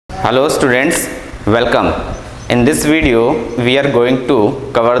Hello students, welcome. In this video we are going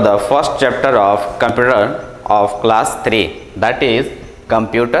to cover the first chapter of computer of class 3, that is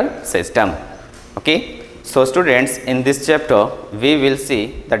computer system. Okay, so students, in this chapter we will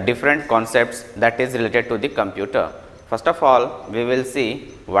see the different concepts that is related to the computer. First of all, we will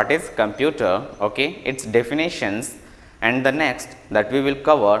see what is computer, okay, its definitions, and the next that we will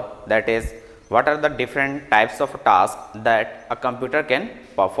cover, that is what are the different types of tasks that a computer can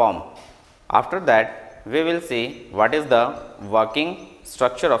perform. After that, we will see what is the working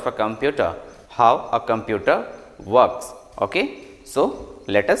structure of a computer, how a computer works. Okay, so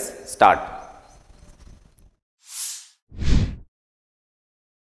let us start.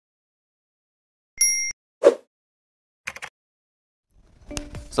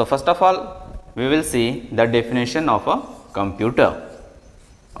 So first of all, we will see the definition of a computer.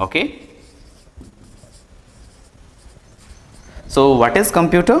 Okay. So what is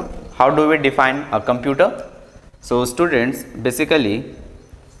computer? How do we define a computer? So students, basically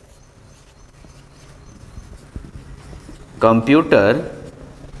computer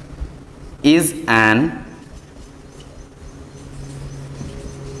is an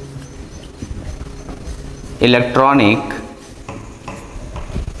electronic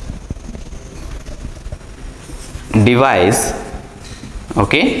device,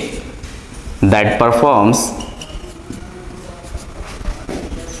 okay, that performs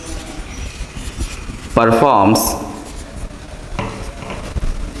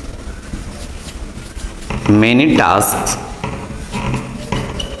many tasks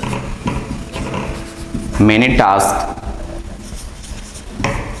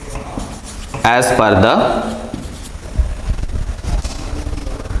as per the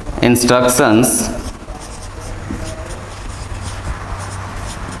instructions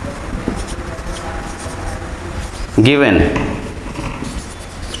given.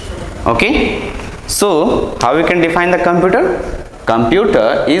 Okay, so how we can define the computer?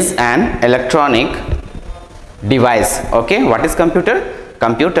 Computer is an electronic device. Okay, what is computer?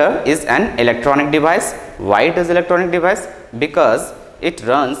 Computer is an electronic device. Why it is electronic device? Because it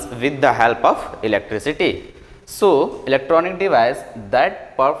runs with the help of electricity. So electronic device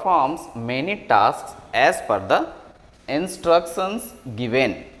that performs many tasks as per the instructions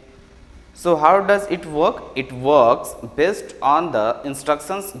given. So how does it work? It works based on the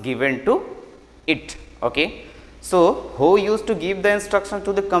instructions given to it. Okay, so who used to give the instruction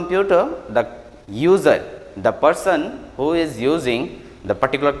to the computer? The user, the person who is using the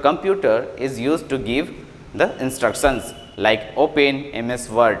particular computer is used to give the instructions, like open MS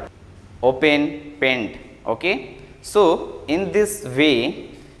Word, open Paint. Okay, so in this way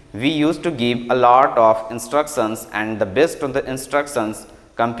we used to give a lot of instructions, and the based on the instructions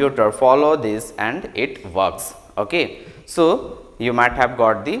computer follow this and it works. Okay, so you might have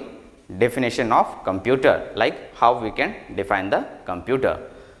got the definition of computer, like how we can define the computer.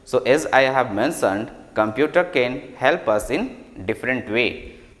 So as I have mentioned, computer can help us in different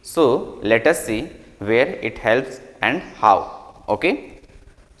way. So let us see where it helps and how. Okay,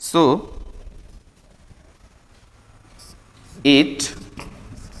 so it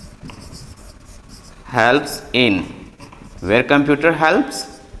helps in where computer helps.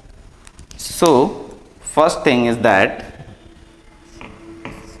 So first thing is that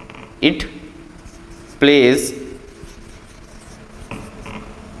it plays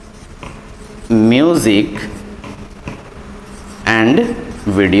music and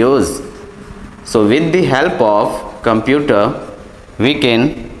videos. So with the help of computer we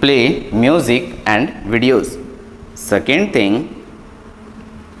can play music and videos. Second thing,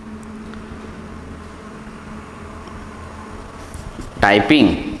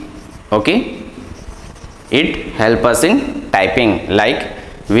 typing. Okay, it help us in typing, like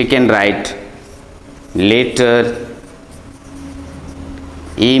we can write letter,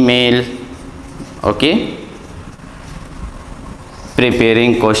 email, okay,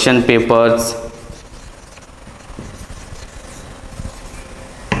 preparing question papers,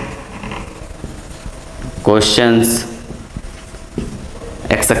 questions,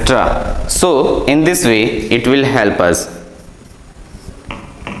 etc. So in this way it will help us.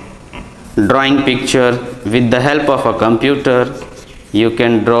 Drawing picture, with the help of a computer you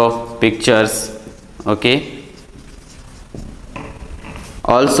can draw pictures. Okay,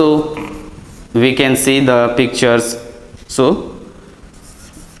 also we can see the pictures, so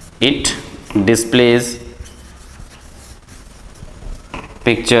it displays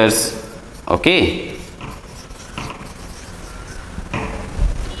pictures. Okay,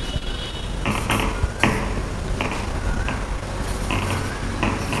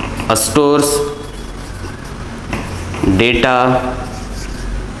 stores data,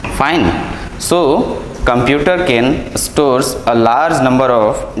 Fine. So computer can stores a large number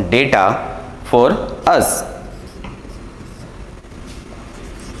of data for us.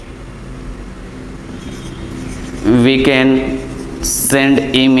 We can send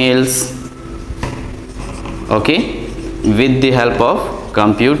emails, okay, with the help of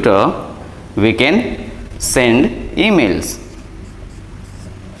computer we can send emails.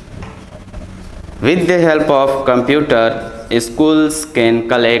 With the help of computer, schools can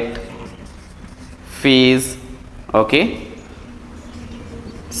collect fees, okay.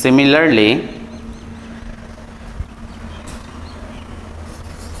 Similarly,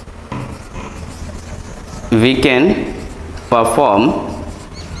 we can perform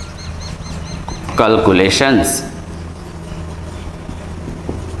calculations,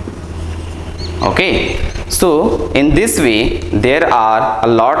 okay. So in this way there are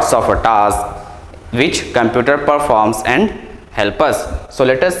lots of tasks which computer performs and help us. So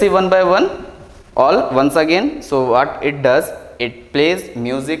let us see one by one all once again. So what it does, it plays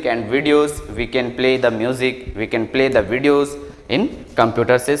music and videos. We can play the music, we can play the videos in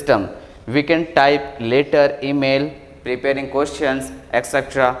computer system. We can type letter, email, preparing questions,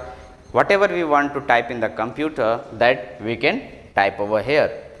 etc. Whatever we want to type in the computer, that we can type over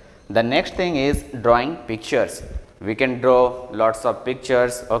here. The next thing is drawing pictures. We can draw lots of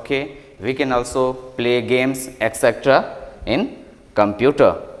pictures, okay. We can also play games, etc. in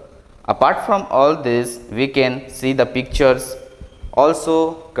computer. Apart from all this, we can see the pictures.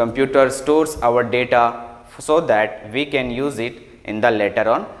 Also, computer stores our data so that we can use it in the later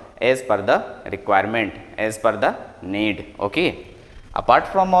on as per the requirement, as per the need, okay. Apart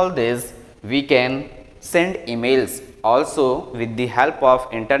from all this, we can send emails. Also, with the help of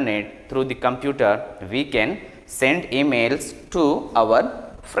internet through the computer, we can send emails to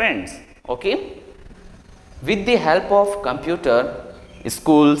our friends, okay. With the help of computer,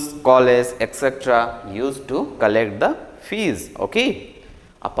 schools, college, etc. used to collect the fees, okay.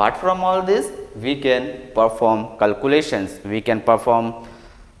 Apart from all this, we can perform calculations, we can perform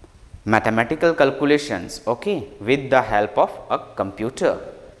mathematical calculations, okay, with the help of a computer.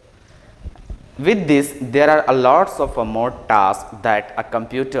 With this, there are a lots of more tasks that a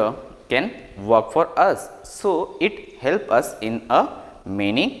computer can work for us. So it helps us in a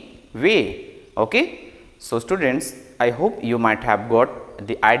many way, okay. So students, I hope you might have got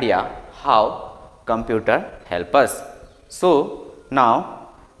the idea how computer help us. So now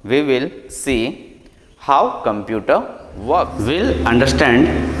we will see how computer works. We'll understand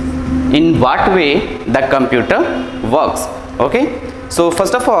in what way the computer works, okay. So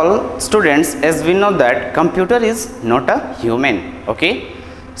first of all, students, as we know that computer is not a human, okay.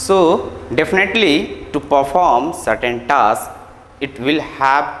 So definitely to perform certain tasks, it will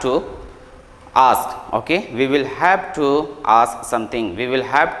have to ask, okay, we will have to ask something, we will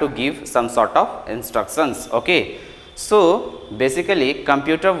have to give some sort of instructions, okay. So basically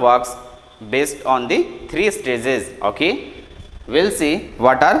computer works based on the 3 stages, okay. We'll see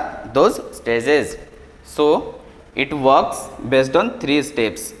what are those stages. So it works based on 3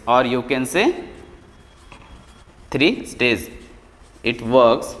 steps, or you can say 3 stages. It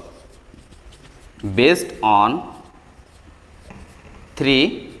works based on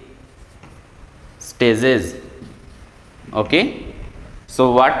 3 stages, okay.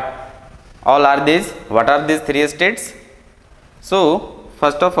 So what all are these? What are these 3 states? So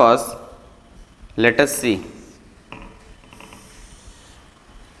first of all, let us see.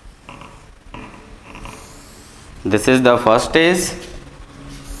 This is the first stage,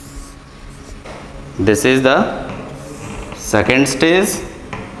 this is the second stage,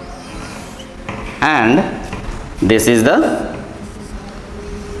 and this is the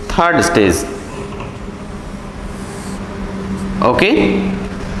third stage, okay.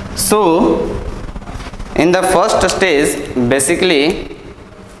 So in the first stage, basically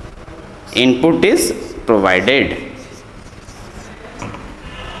input is provided,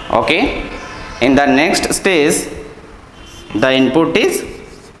 okay. In the next stage, the input is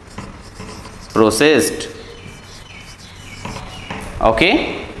processed,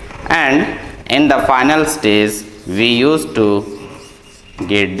 okay, and in the final stage we used to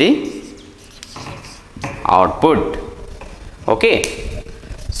get the output, okay.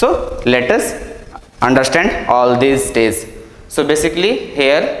 So let us understand all these stages. So basically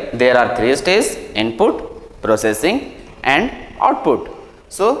here there are 3 stages: input, processing and output.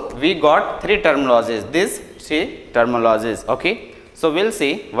 So we got 3 terminologies, these 3 terminologies, okay. So we'll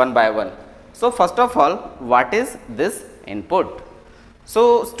see one by one. So first of all, what is this input?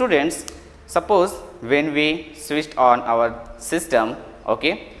 So students, suppose when we switched on our system,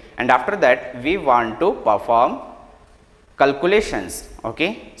 okay, and after that we want to perform calculations. Okay,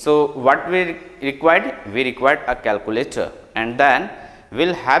 so what we required a calculator, and then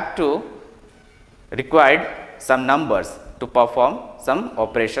we'll have to required some numbers to perform some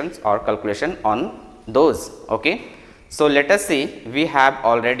operations or calculation on those. Okay, so let us see, we have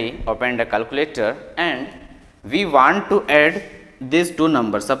already opened a calculator and we want to add these two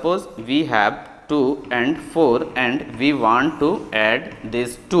numbers. Suppose we have 2 and 4 and we want to add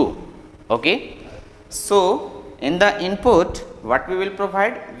these two. Okay, so in the input what we will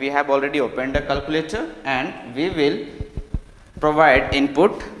provide, we have already opened the calculator and we will provide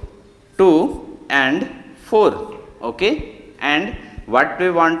input 2 and 4. Okay, and what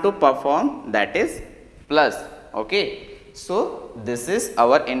we want to perform, that is plus. Okay, so this is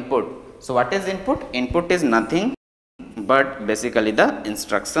our input. So what is input? Input is nothing but basically the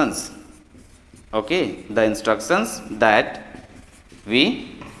instructions. Okay, the instructions that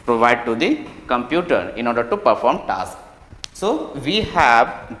we provide to the computer in order to perform task. So we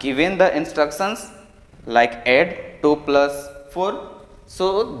have given the instructions like add 2 plus 4.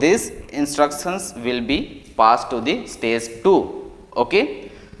 So these instructions will be passed to the stage 2.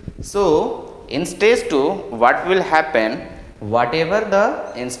 Okay, so in stage 2 what will happen, whatever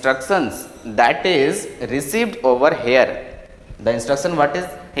the instructions that is received over here, the instruction what is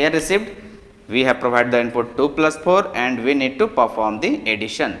here received, we have provided the input 2 plus 4 and we need to perform the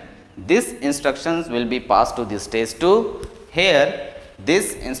addition. These instructions will be passed to the stage 2. Here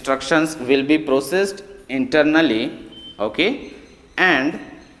these instructions will be processed internally. Okay, and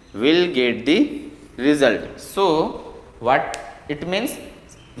will get the result. So what it means,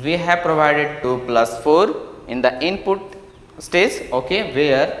 we have provided 2 plus 4 in the input stage. Okay,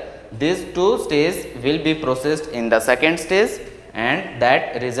 where these two stages will be processed in the second stage and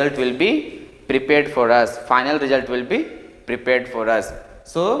that result will be prepared for us, final result will be prepared for us.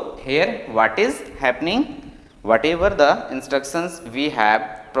 So here what is happening, whatever the instructions we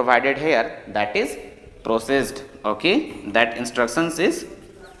have provided here, that is processed. Okay, that instructions is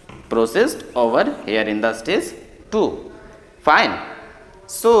processed over here in the stage 2. Fine.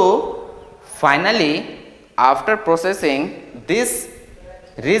 So finally after processing, this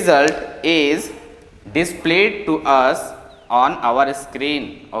result is displayed to us on our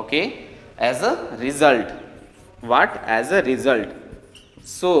screen. Okay, as a result. What? As a result.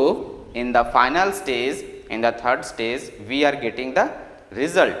 So in the final stage, in the third stage, we are getting the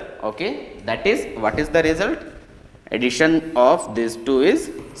result. Okay, that is, what is the result? Addition of these two is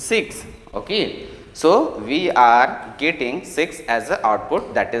 6. Okay, so we are getting 6 as the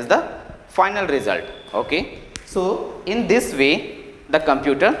output, that is the final result. Okay, so in this way the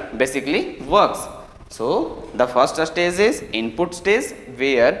computer basically works. So the first stage is input stage,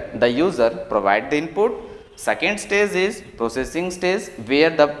 where the user provide the input. Second stage is processing stage, where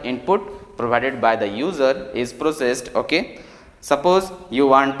the input provided by the user is processed. Okay, suppose you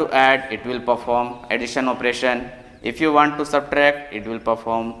want to add, it will perform addition operation. If you want to subtract, it will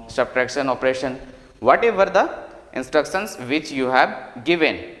perform subtraction operation, whatever the instructions which you have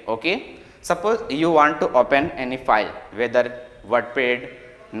given. Okay, suppose you want to open any file, whether WordPad,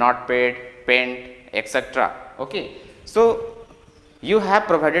 Notepad, Paint, etc. Okay, so you have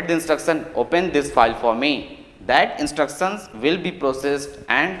provided the instruction, open this file for me. That instructions will be processed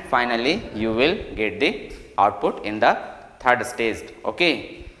and finally you will get the output in the third stage.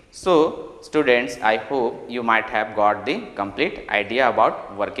 Okay, so students, I hope you might have got the complete idea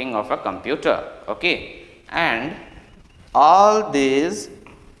about working of a computer. Okay, and all these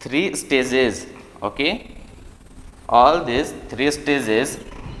 3 stages, okay, all these 3 stages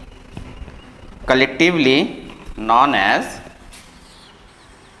collectively known as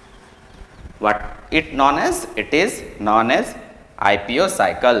what it known as? It is known as IPO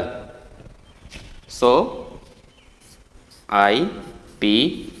cycle. So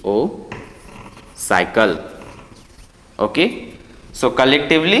IPO cycle. Okay, so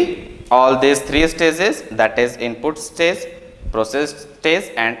collectively all these 3 stages, that is input stage, process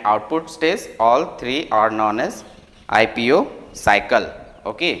stage and output stage, all 3 are known as IPO cycle.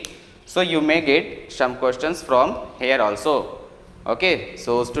 Okay, so you may get some questions from here also. Okay,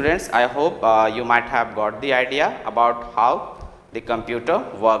 so students, I hope you might have got the idea about how the computer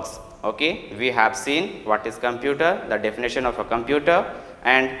works. Okay, we have seen what is computer, the definition of a computer,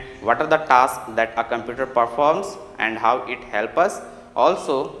 and what are the tasks that a computer performs and how it helps us.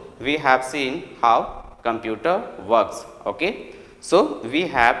 Also we have seen how computer works. Okay, so we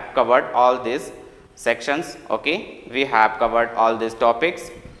have covered all these sections. Okay, we have covered all these topics.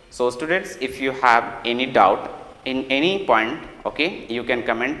 So students, if you have any doubt in any point, okay, you can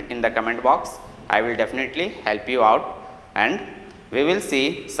comment in the comment box. I will definitely help you out and we will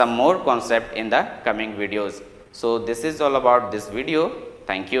see some more concept in the coming videos. So this is all about this video.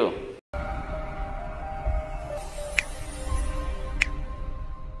 Thank you.